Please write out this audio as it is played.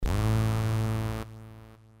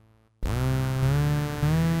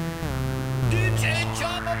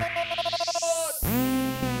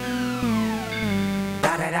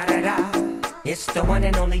It's the one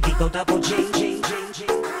and only Digo Double G.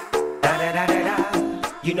 Da da da da da.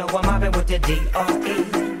 You know I'm mobbing with the DRE.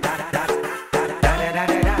 Da da da da da da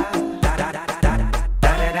da da.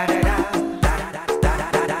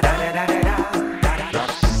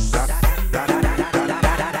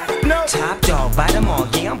 Top dog by them all,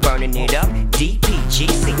 yeah, I'm burning it up.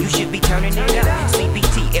 DPGC, you should be turning it up.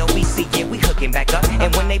 CBT, LBC, yeah, we hooking back up.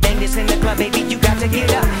 And when they bang this in the club, baby, you got to get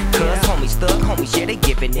up. Cause homies, thug homies, yeah, they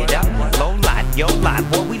giving it up. Low life, yo life,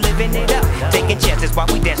 boy, we living it up. Taking chances while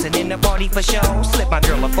we dancing in the party for show. Slip my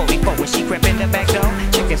girl a 44 when she crept in the back door.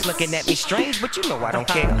 Chickens looking at me strange, but you know I don't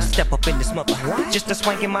care. Step up in this mother, just a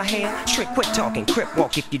swank in my hair. Trick, quit talking, crip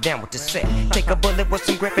walk if you down with the set. Take a bullet with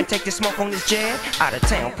some grip and take the smoke on this jet. Out of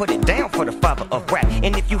town, put it down for the father of rap.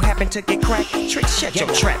 And if you happen to get cracked, trick, shut your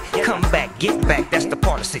trap. Come back, get back, that's the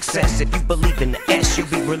part of success. If you believe in the S, you'll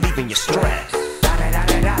be relieving your stress. Da da da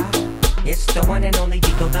da da. It's the one and only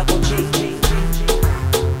Digo Double G.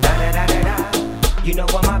 Da da da da da. You know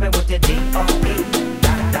I'm mobbing with the DRE.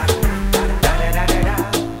 Da da da da da da da da.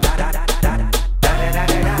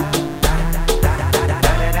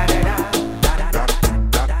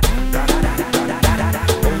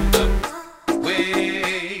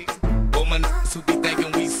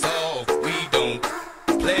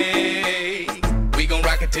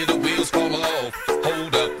 Till the wheels fall off.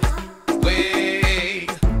 Hold up, wait.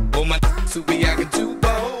 For my who be acting too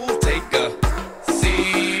bold, take a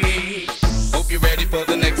seat. Hope you're ready for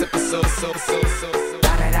the next episode.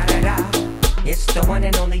 Da da da da da. It's the one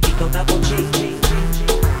and only Digo Double G.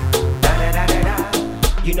 Da da da da da.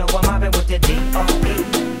 You know I'm